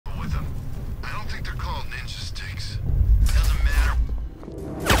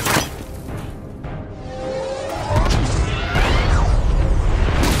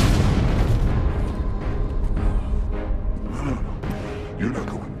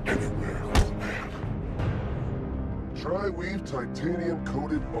tri-weave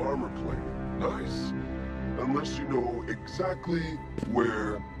titanium-coated armor plating. Nice. Unless you know exactly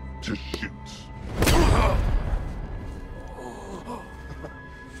where to shoot.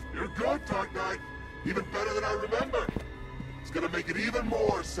 You're good, Dark Knight. Even better than I remember. It's gonna make it even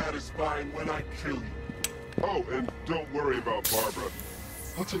more satisfying when I kill you. Oh, and don't worry about Barbara.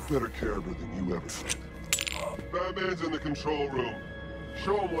 I'll take better care of her than you ever did. Batman's in the control room.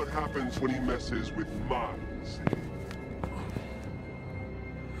 Show him what happens when he messes with minds.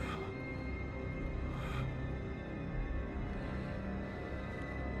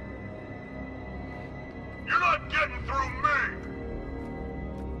 You're not getting through me!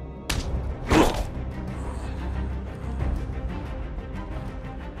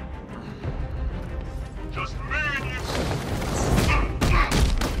 Just me and you!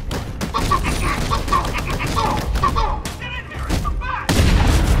 Get in here! Come back!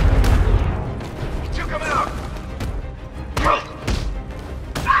 You come out!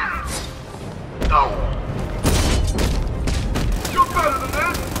 You're better than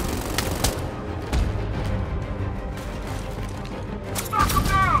this! Knock him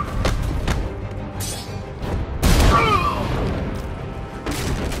down!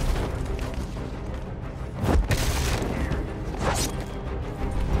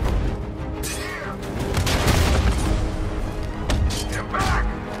 Get back!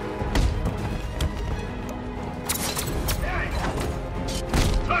 Hey!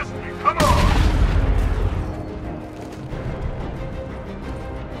 Trust me, come on!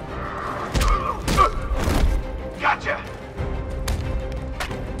 Gotcha!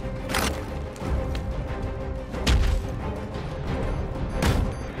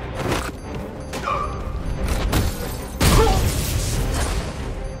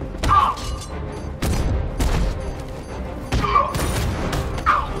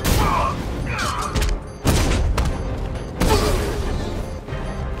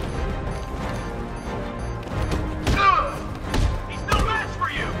 He's no match for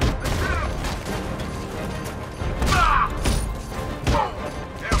you!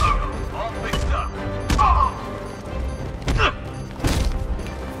 There we go, all fixed up.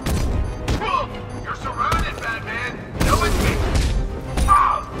 You're surrounded, Batman! No escape!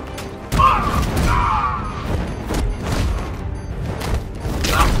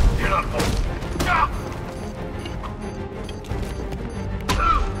 You're not home.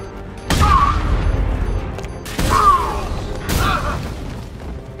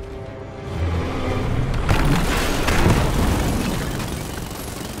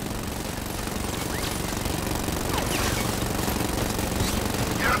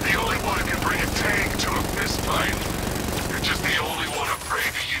 You're the only one who can bring a tank to a fistfight. You're just the only one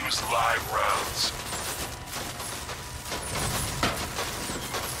afraid to use live rounds.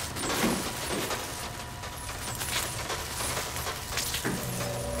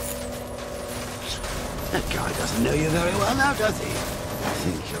 That guy doesn't know you very well now, does he? I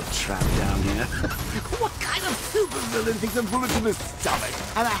think you're trapped down here. What kind of supervillain thinks a bullet in the stomach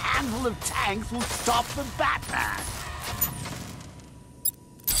and a handful of tanks will stop the Batman?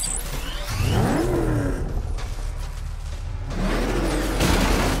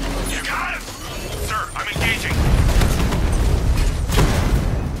 You got it! Sir, I'm engaging.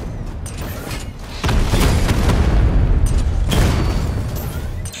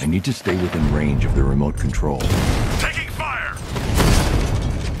 I need to stay within range of the remote control. Taking fire!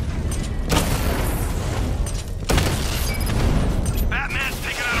 Batman's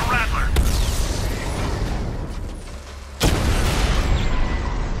taking out a rattler.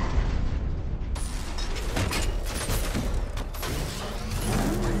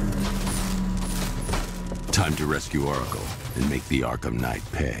 Time to rescue Oracle and make the Arkham Knight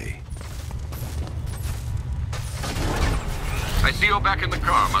pay. I see you're back in the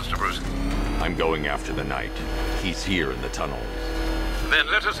car, Master Bruce. I'm going after the Knight. He's here in the tunnels. Then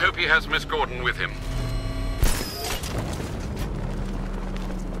let us hope he has Miss Gordon with him.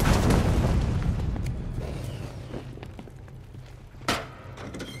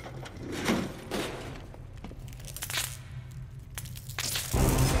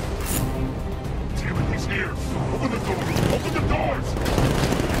 Damn it, he's here! Open the doors! Open the doors!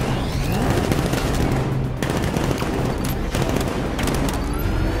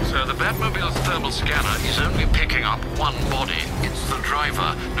 So the Batmobile's thermal scanner is only picking up one body. It's the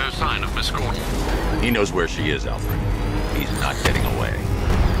driver. No sign of Miss Gordon. He knows where she is, Alfred. He's not getting away.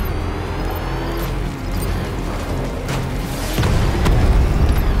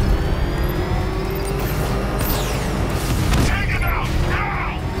 Take him out!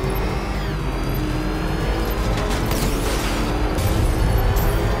 Now!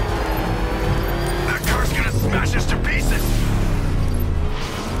 That car's gonna smash us to pieces!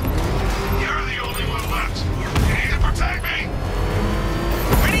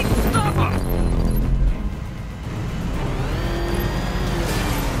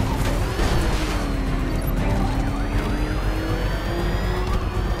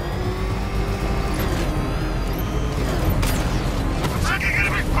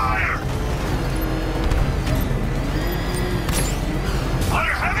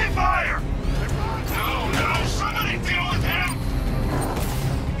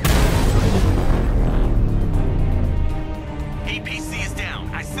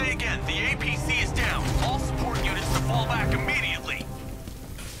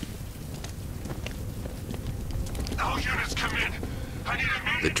 All units come in. I need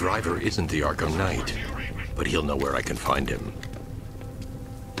immediate... The driver isn't the Arkham Knight, but he'll know where I can find him.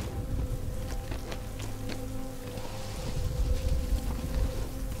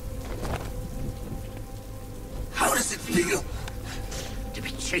 How does it feel to be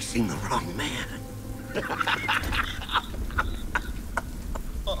chasing the wrong man?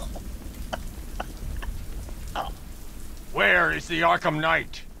 Where is the Arkham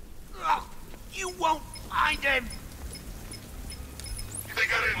Knight? You won't find him! You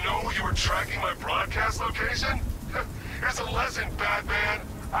think I didn't know you were tracking my broadcast location? Here's a lesson, Batman.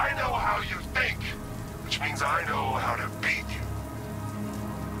 I know how you think, which means I know how to beat you.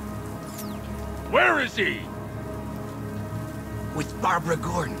 Where is he? With Barbara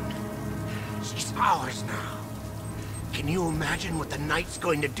Gordon. She's ours now. Can you imagine what the Knight's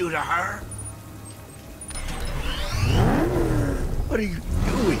going to do to her? What are you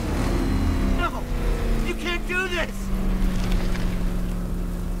doing? No! You can't do this!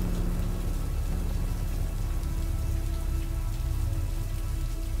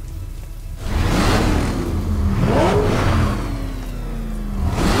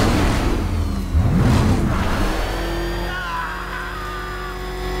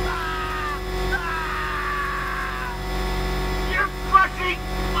 You're crushing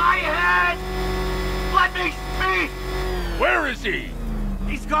my head! Let me speak! Where is he?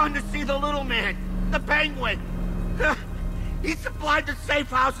 He's gone to see the little man, the Penguin. He supplied the safe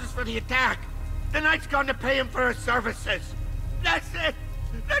houses for the attack. The Knight's gone to pay him for his services. That's it.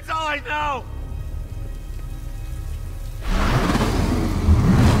 That's all I know.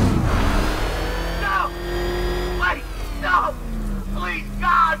 No! Wait! No! Please,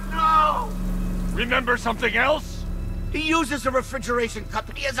 God, no! Remember something else? He uses a refrigeration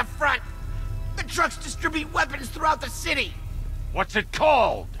company as a front. The trucks distribute weapons throughout the city. What's it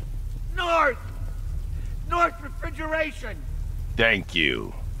called? North Refrigeration. Thank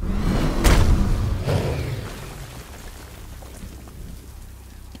you.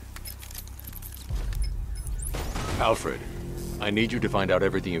 Alfred, I need you to find out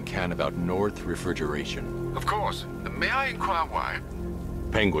everything you can about North Refrigeration. Of course. May I inquire why?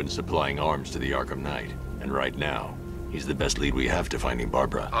 Penguin's supplying arms to the Arkham Knight, and right now, he's the best lead we have to finding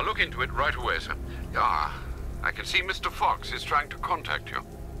Barbara. I'll look into it right away, sir. Ah, I can see Mr. Fox is trying to contact you.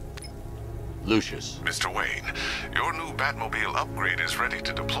 Lucius, Mr. Wayne, your new Batmobile upgrade is ready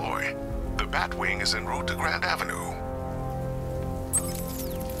to deploy. The Batwing is en route to Grand Avenue.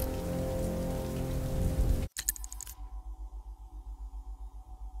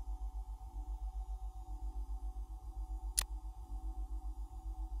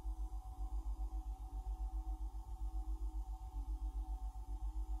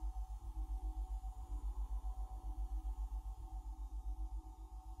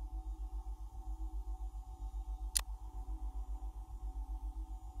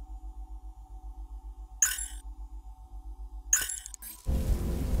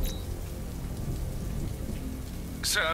 Sir,